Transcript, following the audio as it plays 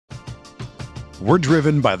We're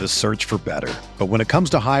driven by the search for better. But when it comes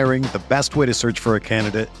to hiring, the best way to search for a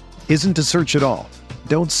candidate isn't to search at all.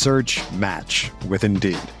 Don't search, match with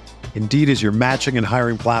Indeed. Indeed is your matching and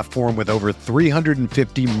hiring platform with over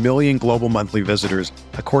 350 million global monthly visitors,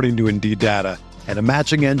 according to Indeed data, and a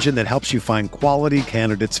matching engine that helps you find quality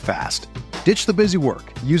candidates fast. Ditch the busy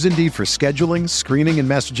work. Use Indeed for scheduling, screening, and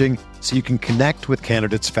messaging so you can connect with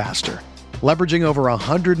candidates faster. Leveraging over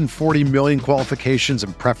 140 million qualifications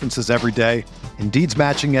and preferences every day, Indeed's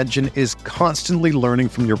matching engine is constantly learning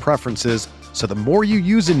from your preferences, so the more you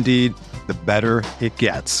use Indeed, the better it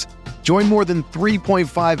gets. Join more than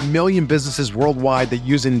 3.5 million businesses worldwide that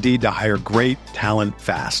use Indeed to hire great talent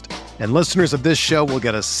fast. And listeners of this show will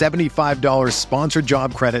get a $75 sponsored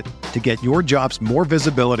job credit to get your jobs more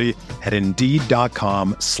visibility at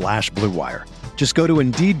Indeed.com/Blue Wire. Just go to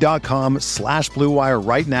Indeed.com/Blue Wire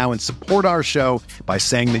right now and support our show by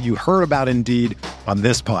saying that you heard about Indeed on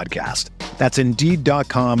this podcast. That's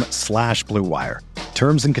Indeed.com/Blue Wire.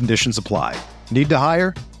 Terms and conditions apply. Need to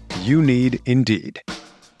hire? You need Indeed.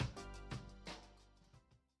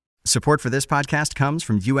 Support for this podcast comes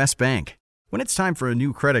from U.S. Bank. When it's time for a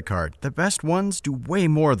new credit card, the best ones do way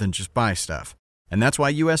more than just buy stuff. And that's why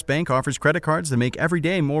U.S. Bank offers credit cards that make every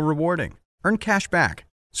day more rewarding. Earn cash back,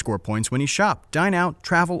 score points when you shop, dine out,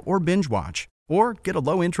 travel, or binge watch, or get a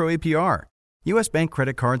low intro APR. U.S. Bank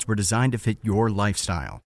credit cards were designed to fit your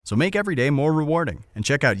lifestyle. So make every day more rewarding and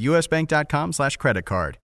check out usbank.com/credit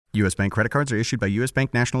card. U.S. Bank credit cards are issued by U.S.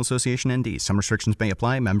 Bank National Association ND. Some restrictions may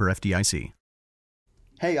apply. Member FDIC.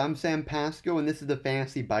 Hey, I'm Sam Pasco, and this is the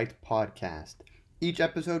Fantasy Bites podcast. Each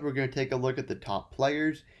episode, we're going to take a look at the top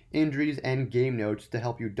players, injuries, and game notes to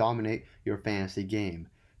help you dominate your fantasy game.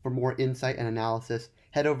 For more insight and analysis,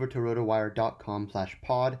 head over to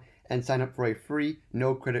rotowire.com/pod and sign up for a free,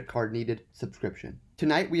 no credit card needed subscription.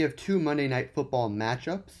 Tonight, we have two Monday Night Football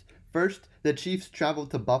matchups. First, the Chiefs travel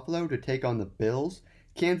to Buffalo to take on the Bills.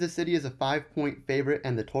 Kansas City is a 5-point favorite,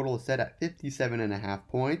 and the total is set at 57.5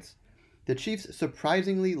 points. The Chiefs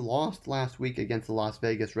surprisingly lost last week against the Las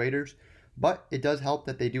Vegas Raiders, but it does help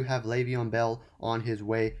that they do have Le'Veon Bell on his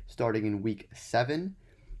way starting in Week 7.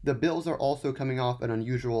 The Bills are also coming off an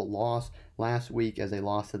unusual loss last week as they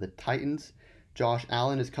lost to the Titans. Josh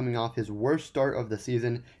Allen is coming off his worst start of the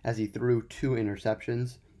season as he threw 2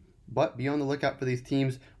 interceptions. But be on the lookout for these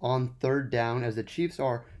teams on third down, as the Chiefs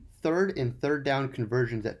are third in third down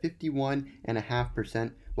conversions at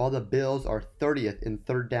 51.5%, while the Bills are 30th in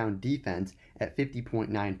third down defense at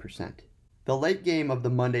 50.9%. The late game of the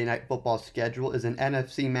Monday Night Football schedule is an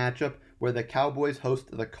NFC matchup where the Cowboys host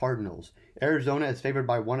the Cardinals. Arizona is favored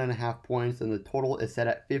by 1.5 points, and the total is set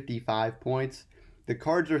at 55 points. The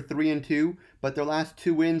Cards are 3-2, but their last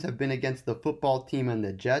 2 wins have been against the football team and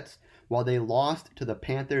the Jets, while they lost to the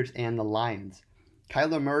Panthers and the Lions.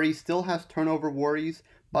 Kyler Murray still has turnover worries,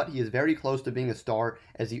 but he is very close to being a star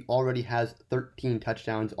as he already has 13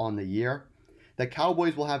 touchdowns on the year. The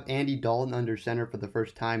Cowboys will have Andy Dalton under center for the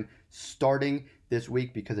first time starting this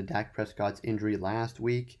week because of Dak Prescott's injury last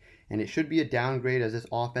week, and it should be a downgrade as this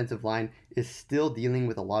offensive line is still dealing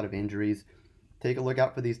with a lot of injuries. Take a look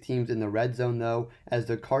out for these teams in the red zone, though, as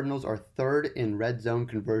the Cardinals are third in red zone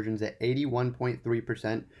conversions at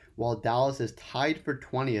 81.3%, while Dallas is tied for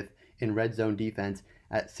 20th in red zone defense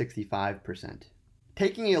at 65%.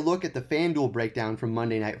 Taking a look at the FanDuel breakdown from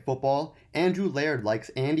Monday Night Football, Andrew Laird likes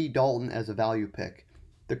Andy Dalton as a value pick.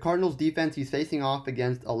 The Cardinals defense he's facing off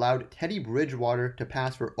against allowed Teddy Bridgewater to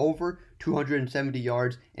pass for over 270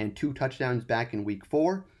 yards and 2 touchdowns back in Week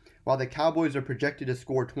 4, while the Cowboys are projected to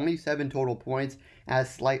score 27 total points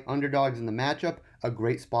as slight underdogs in the matchup, a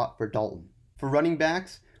great spot for Dalton. For running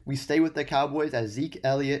backs, we stay with the Cowboys as Zeke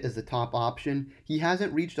Elliott is the top option. He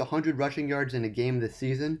hasn't reached 100 rushing yards in a game this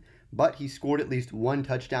season, but he scored at least 1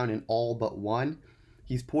 touchdown in all but 1.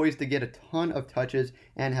 He's poised to get a ton of touches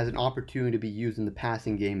and has an opportunity to be used in the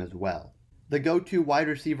passing game as well. The go-to wide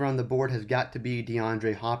receiver on the board has got to be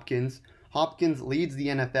DeAndre Hopkins. Hopkins leads the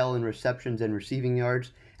NFL in receptions and receiving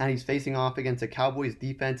yards, and he's facing off against a Cowboys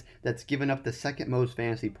defense that's given up the second most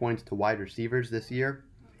fantasy points to wide receivers this year.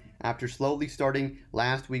 After slowly starting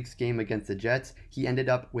last week's game against the Jets, he ended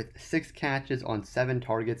up with 6 catches on 7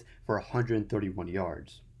 targets for 131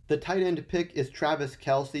 yards. The tight end pick is Travis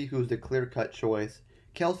Kelce, who is the clear-cut choice.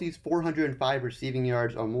 Kelce's 405 receiving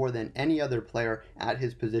yards are more than any other player at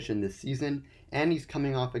his position this season, and he's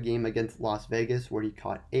coming off a game against Las Vegas where he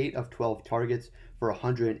caught 8 of 12 targets for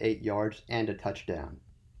 108 yards and a touchdown.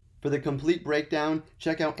 For the complete breakdown,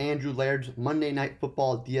 check out Andrew Laird's Monday Night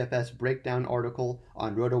Football DFS breakdown article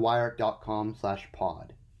on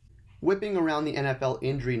rotowire.com/pod. Whipping around the NFL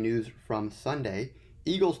injury news from Sunday,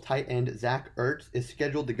 Eagles tight end Zach Ertz is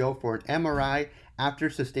scheduled to go for an MRI after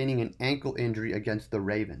sustaining an ankle injury against the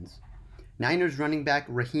Ravens. Niners running back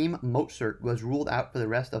Raheem Mostert was ruled out for the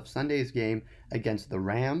rest of Sunday's game against the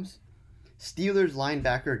Rams. Steelers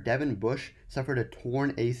linebacker Devin Bush suffered a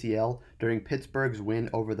torn ACL during Pittsburgh's win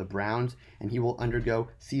over the Browns, and he will undergo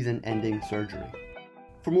season-ending surgery.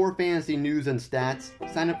 For more fantasy news and stats,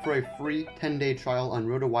 sign up for a free 10-day trial on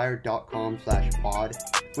rotowire.com/pod.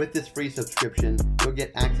 With this free subscription, you'll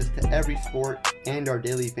get access to every sport and our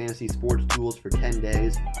daily fantasy sports tools for 10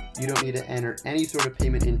 days. You don't need to enter any sort of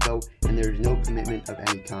payment info, and there is no commitment of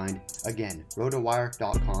any kind. Again,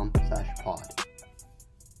 rotowire.com/pod.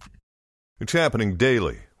 It's happening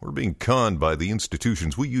daily. We're being conned by the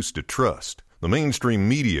institutions we used to trust. The mainstream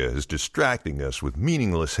media is distracting us with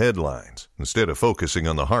meaningless headlines instead of focusing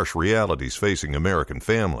on the harsh realities facing American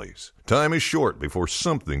families. Time is short before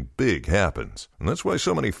something big happens, and that's why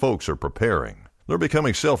so many folks are preparing. They're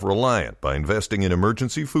becoming self-reliant by investing in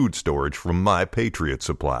emergency food storage from My Patriot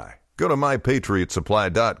Supply. Go to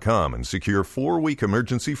MyPatriotSupply.com and secure 4-week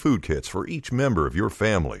emergency food kits for each member of your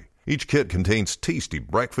family. Each kit contains tasty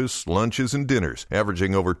breakfasts, lunches, and dinners,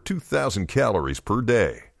 averaging over 2,000 calories per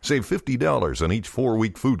day. Save $50 on each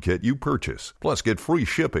 4-week food kit you purchase. Plus, get free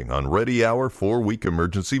shipping on Ready Hour 4-week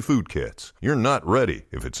emergency food kits. You're not ready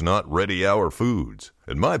if it's not Ready Hour foods.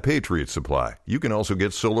 At My Patriot Supply, you can also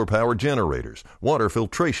get solar power generators, water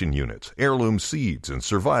filtration units, heirloom seeds, and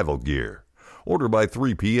survival gear. Order by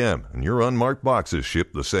 3 p.m. and your unmarked boxes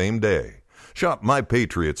ship the same day. Shop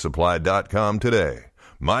MyPatriotSupply.com today.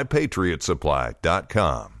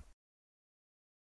 MyPatriotSupply.com.